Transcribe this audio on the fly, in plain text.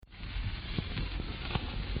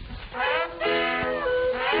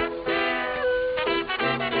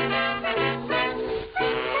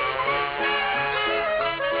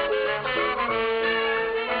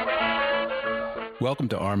Welcome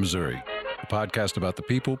to Our Missouri, a podcast about the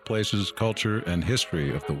people, places, culture, and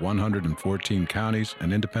history of the 114 counties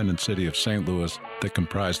and independent city of St. Louis that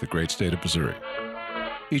comprise the great state of Missouri.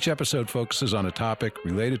 Each episode focuses on a topic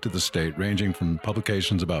related to the state, ranging from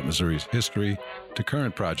publications about Missouri's history to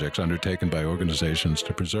current projects undertaken by organizations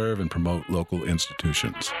to preserve and promote local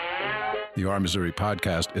institutions. The Our Missouri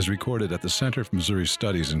podcast is recorded at the Center for Missouri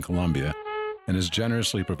Studies in Columbia and is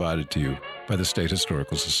generously provided to you by the State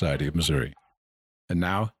Historical Society of Missouri. And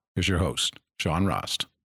now, here's your host, Sean Rost.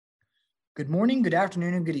 Good morning, good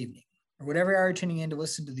afternoon, and good evening, or whatever hour you're tuning in to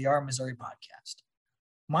listen to the Our Missouri podcast.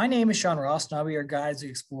 My name is Sean Rost, and I'll be your guide as we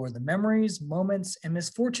explore the memories, moments, and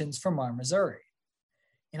misfortunes from Our Missouri.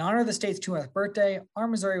 In honor of the state's 200th birthday, Our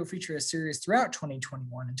Missouri will feature a series throughout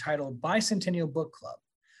 2021 entitled Bicentennial Book Club,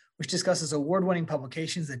 which discusses award-winning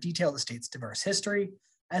publications that detail the state's diverse history,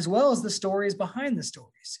 as well as the stories behind the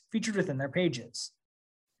stories featured within their pages.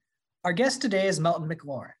 Our guest today is Melton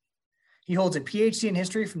McLaurin. He holds a PhD in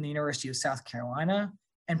history from the University of South Carolina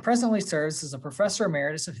and presently serves as a professor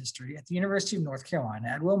emeritus of history at the University of North Carolina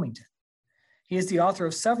at Wilmington. He is the author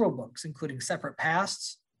of several books, including Separate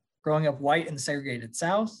Pasts, Growing Up White in the Segregated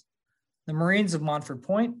South, The Marines of Montford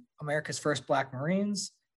Point, America's First Black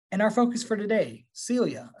Marines, and our focus for today,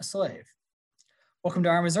 Celia, a Slave. Welcome to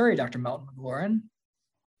Our Missouri, Dr. Melton McLaurin.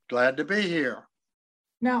 Glad to be here.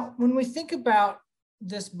 Now, when we think about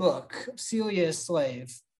this book, Celia, a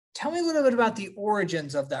Slave, tell me a little bit about the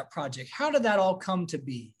origins of that project. How did that all come to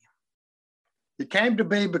be? It came to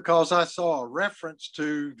be because I saw a reference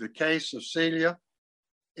to the case of Celia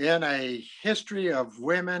in a history of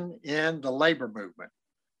women in the labor movement.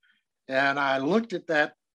 And I looked at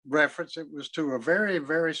that reference. It was to a very,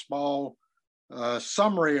 very small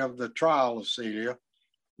summary of the trial of Celia,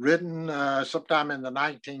 written sometime in the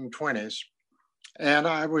 1920s. And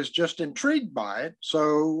I was just intrigued by it.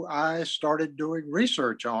 So I started doing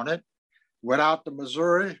research on it, went out to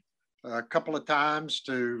Missouri a couple of times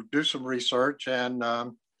to do some research, and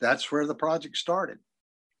that's where the project started.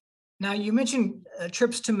 Now, you mentioned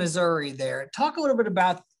trips to Missouri there. Talk a little bit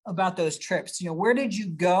about those trips. You know, where did you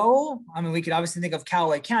go? I mean, we could obviously think of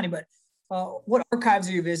Callaway County, but what archives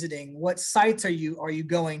are you visiting? What sites are you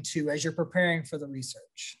going to as you're preparing for the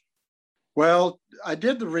research? Well, I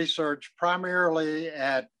did the research primarily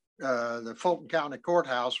at the Fulton County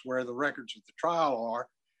Courthouse, where the records of the trial are,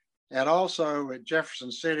 and also at Jefferson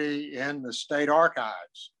City in the state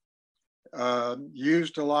archives.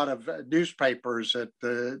 Used a lot of newspapers at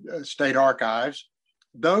the state archives.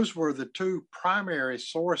 Those were the two primary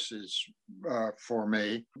sources for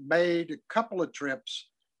me. Made a couple of trips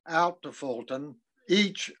out to Fulton,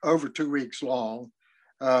 each over 2 weeks long.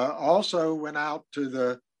 Also went out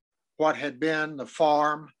to what had been the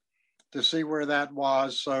farm to see where that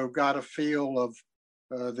was. So got a feel of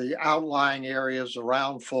the outlying areas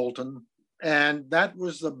around Fulton. And that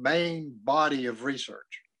was the main body of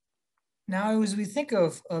research. Now, as we think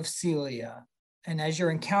of Celia, and as you're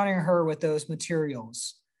encountering her with those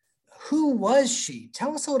materials, who was she?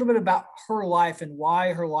 Tell us a little bit about her life and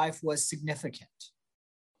why her life was significant.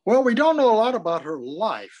 Well, we don't know a lot about her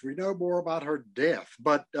life. We know more about her death,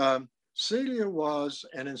 but Celia was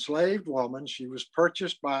an enslaved woman. She was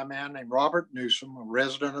purchased by a man named Robert Newsom, a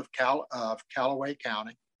resident of Callaway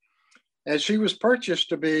County. And she was purchased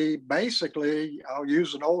to be basically, I'll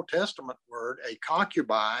use an Old Testament word, a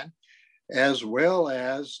concubine, as well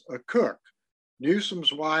as a cook.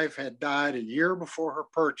 Newsom's wife had died a year before her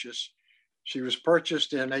purchase. She was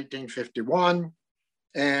purchased in 1851,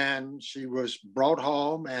 and she was brought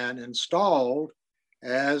home and installed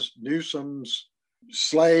as Newsom's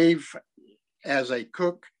slave, as a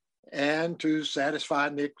cook, and to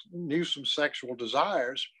satisfy Newsom's sexual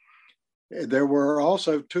desires. There were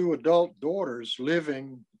also two adult daughters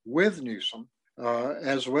living with Newsom,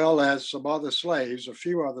 as well as some other slaves, a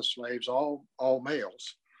few other slaves, all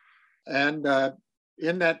males. And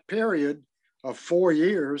in that period of 4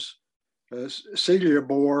 years, Celia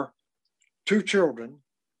bore two children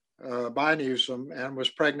by Newsom and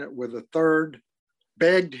was pregnant with a third,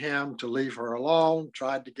 begged him to leave her alone,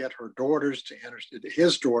 tried to get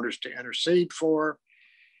his daughters to intercede for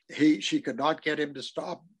her. She could not get him to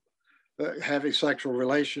stop having sexual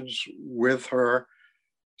relations with her.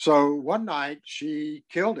 So one night she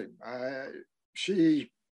killed him. She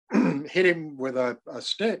hit him with a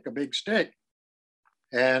big stick,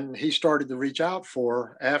 and he started to reach out for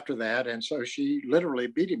her after that. And so she literally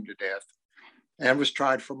beat him to death and was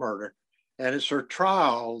tried for murder. And it's her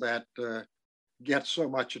trial that gets so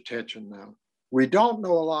much attention now. We don't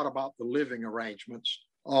know a lot about the living arrangements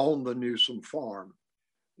on the Newsom farm,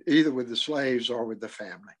 either with the slaves or with the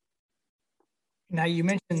family. Now, you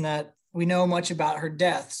mentioned that we know much about her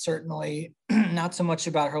death, certainly not so much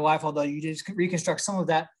about her life, although you did reconstruct some of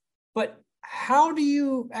that. But how do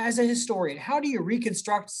you, as a historian, how do you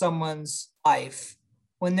reconstruct someone's life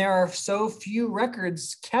when there are so few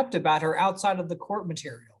records kept about her outside of the court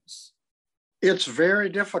materials? It's very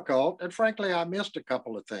difficult. And frankly, I missed a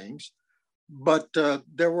couple of things. But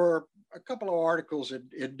there were a couple of articles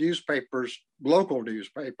in newspapers, local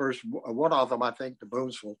newspapers, one of them, I think, the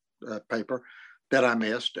Boonsville paper, that I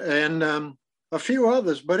missed, and a few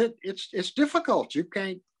others. But it's difficult. You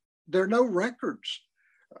can't, there are no records.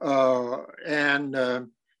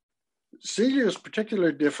 Celia is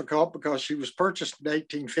particularly difficult because she was purchased in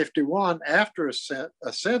 1851 after a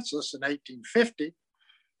census in 1850.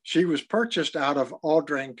 She was purchased out of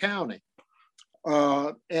Audrain County.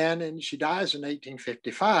 And she dies in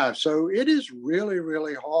 1855. So it is really,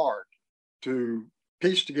 really hard to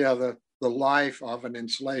piece together the life of an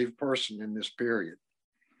enslaved person in this period.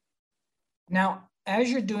 Now,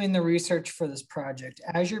 as you're doing the research for this project,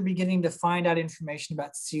 as you're beginning to find out information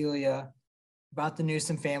about Celia, about the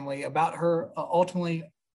Newsom family, about her,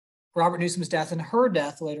 ultimately Robert Newsom's death and her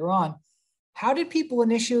death later on, how did people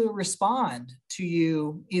initially respond to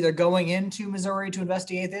you, either going into Missouri to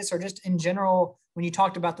investigate this or just in general when you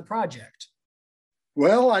talked about the project?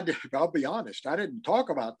 Well, I'll be honest, I didn't talk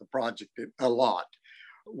about the project a lot.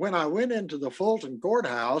 When I went into the Fulton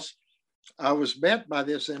courthouse, I was met by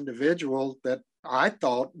this individual that I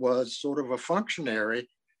thought was sort of a functionary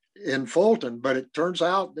in Fulton, but it turns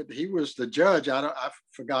out that he was the judge. I've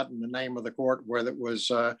forgotten the name of the court, whether it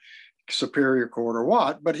was Superior Court or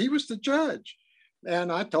what, but he was the judge.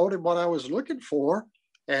 And I told him what I was looking for,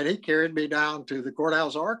 and he carried me down to the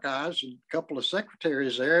courthouse archives and a couple of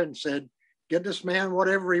secretaries there and said, get this man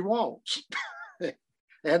whatever he wants.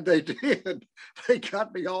 And they did. They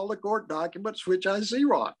got me all the court documents, which I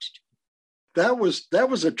Xeroxed. That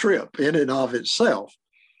was a trip in and of itself.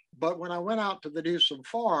 But when I went out to the Newsom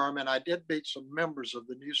farm and I did meet some members of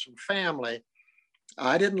the Newsom family,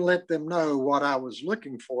 I didn't let them know what I was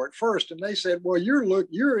looking for at first. And they said, well, you're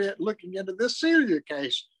looking into this Celia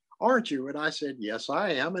case, aren't you? And I said, yes,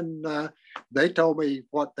 I am. And they told me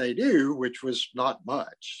what they do, which was not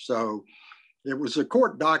much. So it was the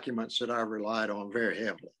court documents that I relied on very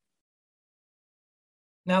heavily.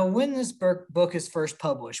 Now, when this book is first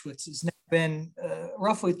published, which has now been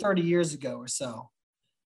roughly 30 years ago or so,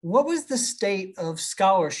 what was the state of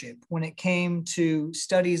scholarship when it came to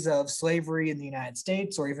studies of slavery in the United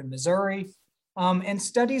States or even Missouri, and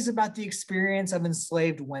studies about the experience of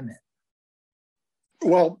enslaved women?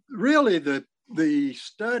 Well, really, the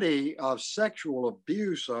study of sexual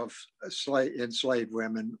abuse of enslaved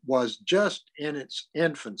women was just in its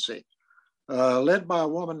infancy, led by a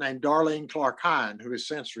woman named Darlene Clark Hine, who has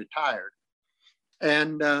since retired.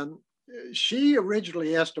 And she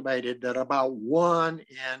originally estimated that about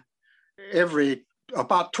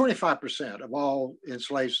 25% of all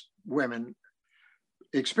enslaved women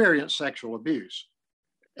experienced sexual abuse.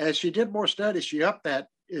 As she did more studies, she upped that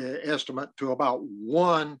estimate to about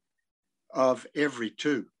 1 of every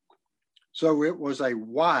 2. So it was a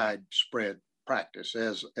widespread practice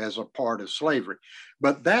as a part of slavery.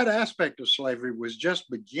 But that aspect of slavery was just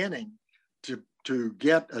beginning to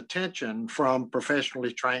get attention from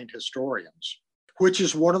professionally trained historians, which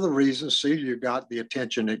is one of the reasons Celia got the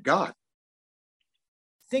attention it got.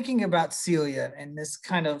 Thinking about Celia and this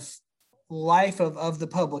kind of life of the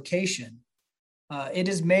publication,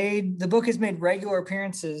 the book has made regular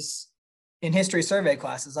appearances in history survey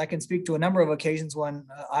classes. I can speak to a number of occasions when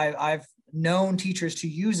I've known teachers to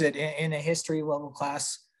use it in a history level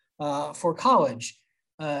class for college.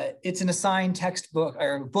 It's an assigned textbook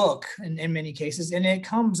or book in many cases, and it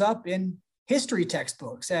comes up in history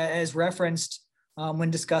textbooks as referenced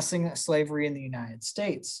when discussing slavery in the United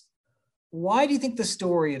States. Why do you think the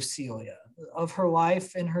story of Celia, of her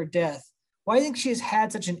life and her death, why do you think she has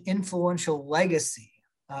had such an influential legacy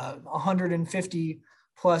 150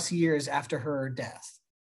 plus years after her death?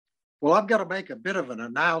 Well, I've got to make a bit of an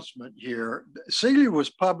announcement here. Celia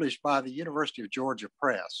was published by the University of Georgia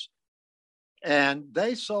Press, and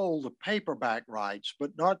they sold the paperback rights,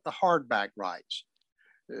 but not the hardback rights.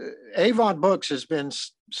 Avon Books has been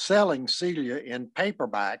selling Celia in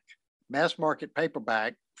paperback, mass market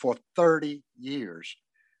paperback, for 30 years.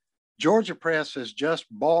 Georgia Press has just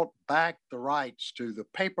bought back the rights to the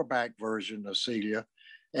paperback version of Celia,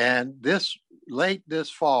 and late this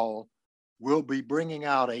fall, we'll be bringing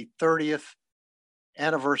out a 30th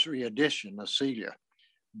anniversary edition of Celia.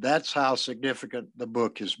 That's how significant the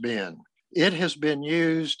book has been. It has been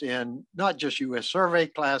used in not just U.S. survey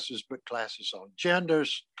classes, but classes on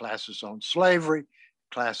genders, classes on slavery,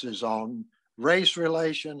 classes on race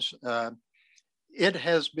relations. It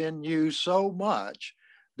has been used so much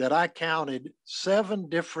that I counted 7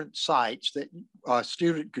 different sites that a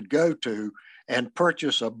student could go to and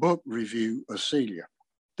purchase a book review of Celia.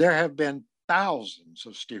 There have been thousands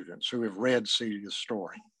of students who have read Celia's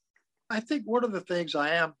story. I think one of the things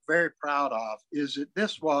I am very proud of is that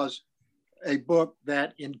this was a book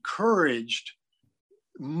that encouraged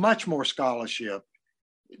much more scholarship,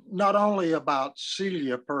 not only about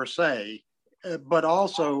Celia per se, but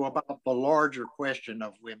also about the larger question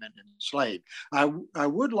of women enslaved. I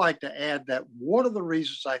would like to add that one of the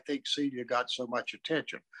reasons I think Celia got so much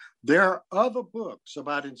attention, there are other books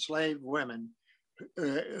about enslaved women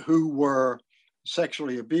who were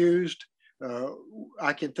sexually abused.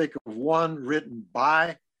 I can think of one written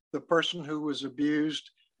by the person who was abused.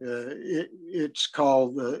 It's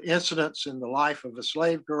called Incidents in the Life of a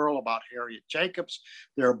Slave Girl about Harriet Jacobs.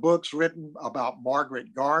 There are books written about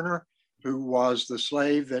Margaret Garner, who was the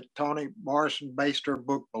slave that Toni Morrison based her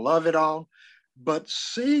book Beloved on. But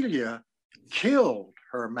Celia killed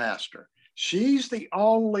her master. She's the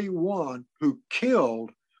only one who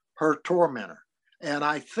killed her tormentor. And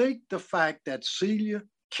I think the fact that Celia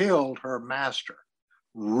killed her master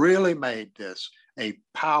really made this a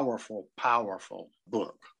powerful, powerful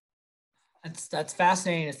book. That's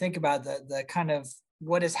fascinating to think about, the kind of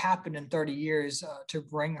what has happened in 30 years to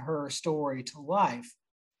bring her story to life.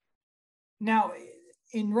 Now,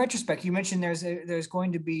 in retrospect, you mentioned there's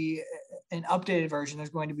going to be an updated version. There's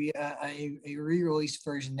going to be a re-released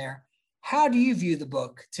version there. How do you view the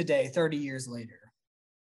book today, 30 years later?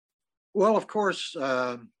 Well, of course,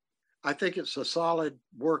 I think it's a solid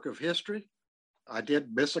work of history. I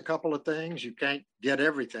did miss a couple of things. You can't get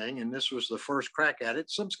everything, and this was the first crack at it.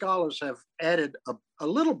 Some scholars have added a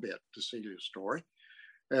little bit to Celia's story,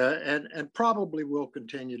 and probably will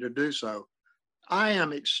continue to do so. I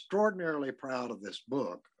am extraordinarily proud of this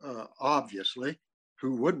book, obviously.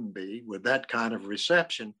 Who wouldn't be with that kind of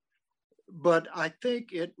reception? But I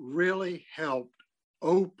think it really helped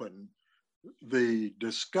open the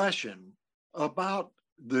discussion about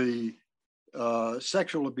the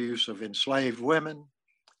sexual abuse of enslaved women,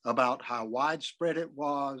 about how widespread it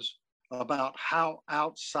was, about how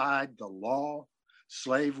outside the law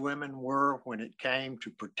slave women were when it came to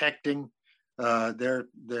protecting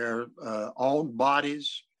their own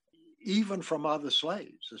bodies, even from other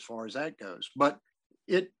slaves, as far as that goes. But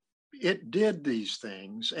it did these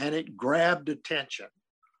things, and it grabbed attention.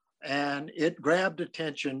 And it grabbed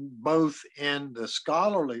attention both in the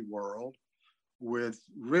scholarly world, with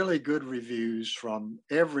really good reviews from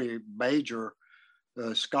every major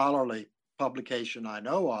scholarly publication I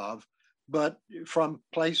know of, but from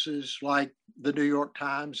places like the New York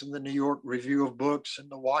Times and the New York Review of Books and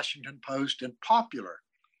the Washington Post and popular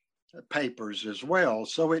papers as well.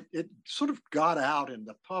 So it sort of got out in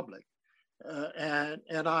the public.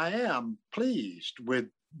 And I am pleased with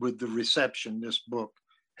the reception this book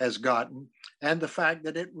has gotten, and the fact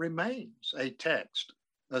that it remains a text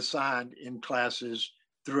assigned in classes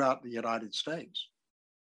throughout the United States.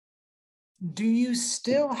 Do you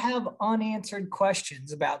still have unanswered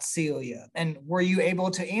questions about Celia? And were you able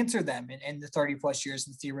to answer them in the 30 plus years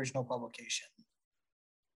since the original publication?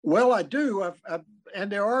 Well, I do.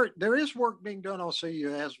 And there is work being done on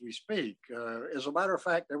Celia as we speak. As a matter of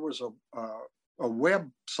fact, there was a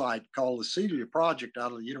website called the Celia Project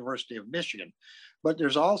out of the University of Michigan, but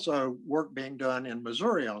there's also work being done in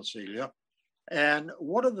Missouri on Celia. And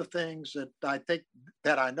one of the things that I think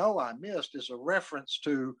that I know I missed is a reference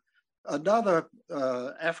to another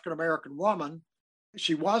African-American woman.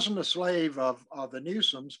 She wasn't a slave of the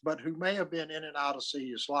Newsomes, but who may have been in and out of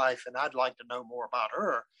Celia's life, and I'd like to know more about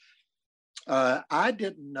her. I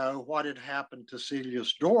didn't know what had happened to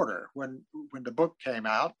Celia's daughter when the book came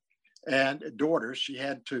out. And daughters, she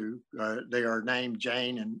had 2. They are named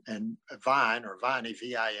Jane and Vine, or Viney,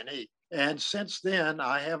 V-I-N-E. And since then,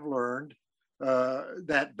 I have learned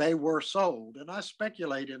that they were sold. And I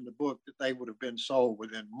speculate in the book that they would have been sold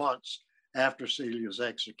within months after Celia's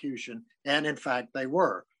execution. And in fact, they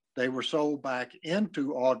were. They were sold back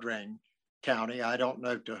into Audrain County. I don't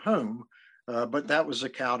know to whom, but that was the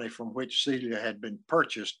county from which Celia had been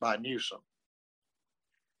purchased by Newsom.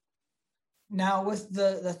 Now, with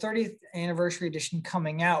the 30th anniversary edition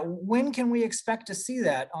coming out, when can we expect to see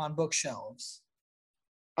that on bookshelves?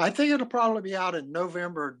 I think it'll probably be out in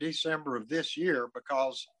November or December of this year,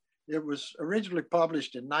 because it was originally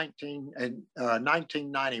published in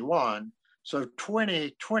 1991. So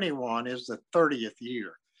 2021 is the 30th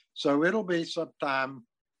year. So it'll be sometime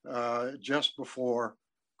just before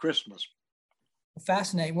Christmas.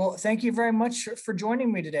 Fascinating. Well, thank you very much for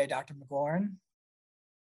joining me today, Dr. McLaurin.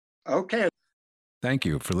 Okay. Thank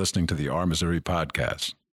you for listening to the Our Missouri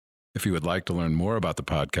podcast. If you would like to learn more about the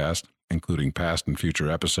podcast, including past and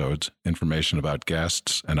future episodes, information about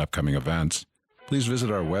guests, and upcoming events, please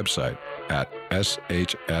visit our website at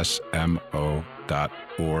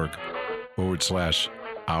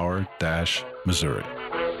shsmo.org/our-Missouri.